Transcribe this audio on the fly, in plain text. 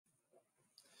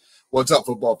What's up,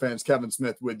 football fans? Kevin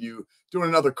Smith with you, doing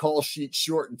another call sheet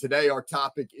short. And today our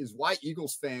topic is why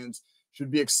Eagles fans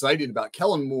should be excited about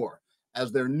Kellen Moore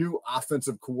as their new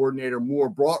offensive coordinator. Moore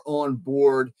brought on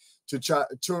board to try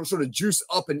to sort of juice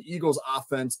up an Eagles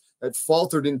offense that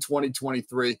faltered in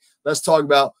 2023. Let's talk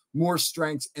about Moore's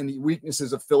strengths and the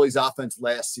weaknesses of Philly's offense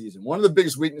last season. One of the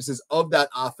biggest weaknesses of that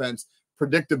offense,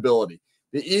 predictability.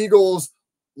 The Eagles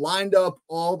lined up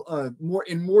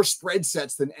more spread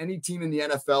sets than any team in the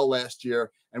NFL last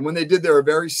year. And when they did, they were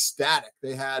very static.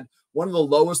 They had one of the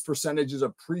lowest percentages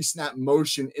of pre-snap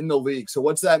motion in the league. So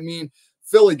what's that mean?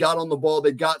 Philly got on the ball,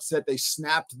 they got set, they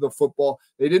snapped the football.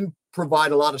 They didn't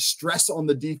provide a lot of stress on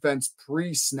the defense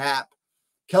pre-snap.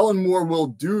 Kellen Moore will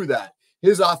do that.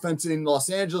 His offense in Los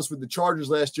Angeles with the Chargers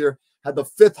last year had the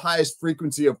 5th highest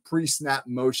frequency of pre-snap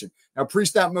motion. Now,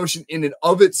 pre-snap motion in and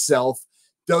of itself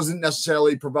doesn't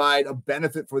necessarily provide a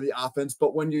benefit for the offense,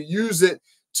 but when you use it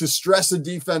to stress a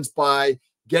defense by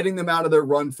getting them out of their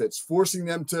run fits, forcing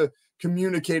them to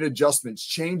communicate adjustments,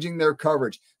 changing their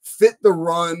coverage, fit the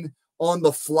run on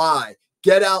the fly,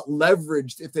 get out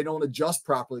leveraged if they don't adjust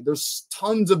properly. There's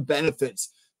tons of benefits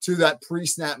to that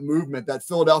pre-snap movement that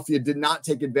Philadelphia did not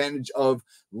take advantage of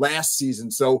last season.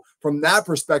 So from that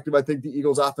perspective, I think the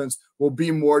Eagles offense will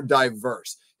be more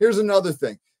diverse. Here's another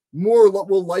thing. Moore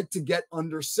will like to get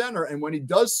under center, and when he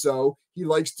does so, he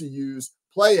likes to use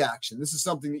play action. This is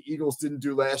something the Eagles didn't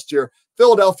do last year.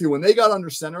 Philadelphia, when they got under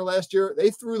center last year, they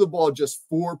threw the ball just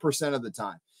 4% of the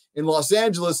time. In Los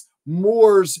Angeles,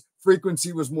 Moore's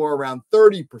frequency was more around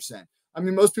 30%. I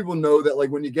mean, most people know that,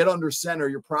 like, when you get under center,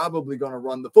 you're probably going to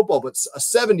run the football, but a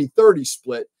 70-30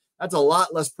 split, that's a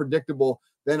lot less predictable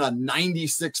than a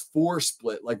 96-4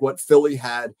 split, like what Philly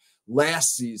had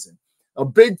last season. A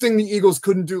big thing the Eagles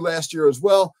couldn't do last year as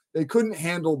well, they couldn't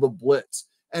handle the blitz.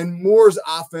 And Moore's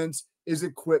offense is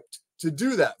equipped to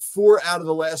do that. 4 out of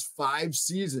the last 5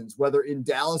 seasons, whether in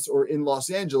Dallas or in Los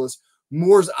Angeles,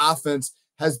 Moore's offense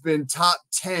has been top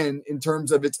 10 in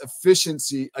terms of its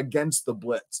efficiency against the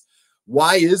blitz.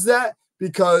 Why is that?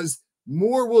 Because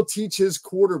Moore will teach his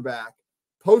quarterback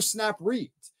post-snap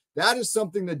reads. That is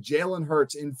something that Jalen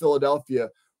Hurts in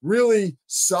Philadelphia really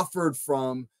suffered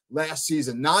from last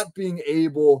season, not being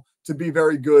able to be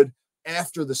very good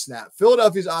after the snap.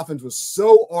 Philadelphia's offense was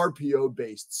so RPO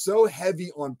based, so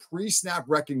heavy on pre-snap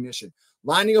recognition,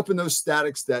 lining up in those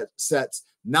static sets,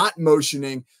 not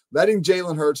motioning, letting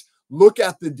Jalen Hurts look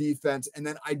at the defense and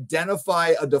then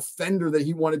identify a defender that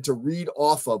he wanted to read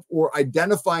off of, or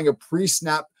identifying a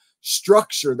pre-snap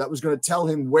structure that was going to tell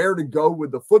him where to go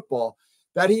with the football,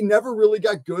 that he never really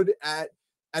got good at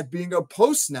being a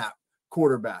post-snap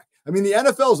quarterback. I mean, the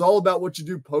NFL is all about what you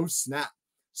do post-snap.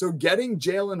 So getting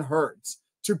Jalen Hurts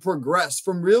to progress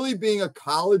from really being a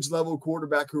college-level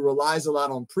quarterback who relies a lot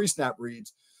on pre-snap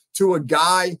reads to a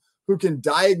guy who can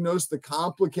diagnose the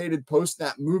complicated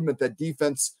post-snap movement that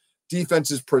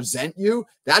defenses present you,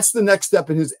 that's the next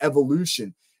step in his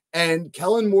evolution. And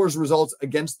Kellen Moore's results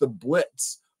against the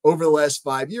blitz over the last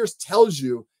 5 years tells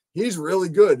you he's really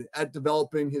good at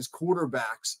developing his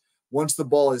quarterbacks once the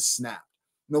ball is snapped.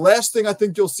 And the last thing I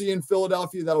think you'll see in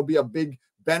Philadelphia that'll be a big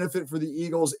benefit for the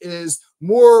Eagles is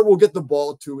Moore will get the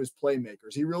ball to his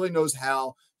playmakers. He really knows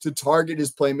how to target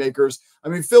his playmakers. I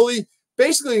mean, Philly,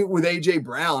 basically with A.J.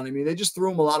 Brown, I mean, they just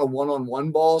threw him a lot of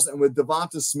one-on-one balls. And with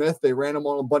Devonta Smith, they ran him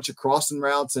on a bunch of crossing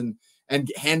routes and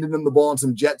handed him the ball on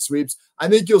some jet sweeps. I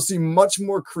think you'll see much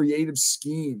more creative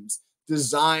schemes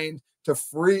designed to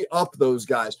free up those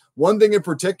guys. One thing in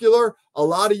particular, a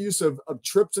lot of use of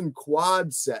trips and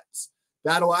quad sets.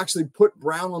 That'll actually put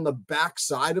Brown on the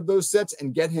backside of those sets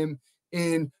and get him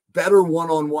in better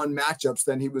one-on-one matchups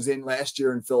than he was in last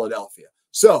year in Philadelphia.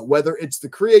 So whether it's the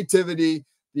creativity,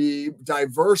 the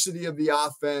diversity of the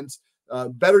offense,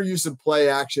 better use of play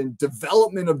action,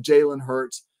 development of Jalen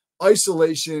Hurts,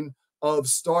 isolation of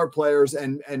star players,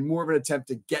 and more of an attempt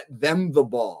to get them the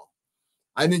ball,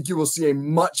 I think you will see a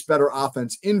much better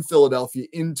offense in Philadelphia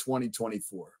in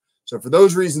 2024. So for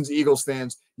those reasons, Eagles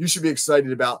fans, you should be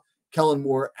excited about Kellen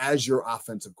Moore as your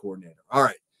offensive coordinator. All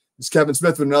right, this is Kevin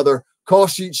Smith with another call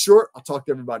sheet short. I'll talk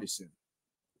to everybody soon.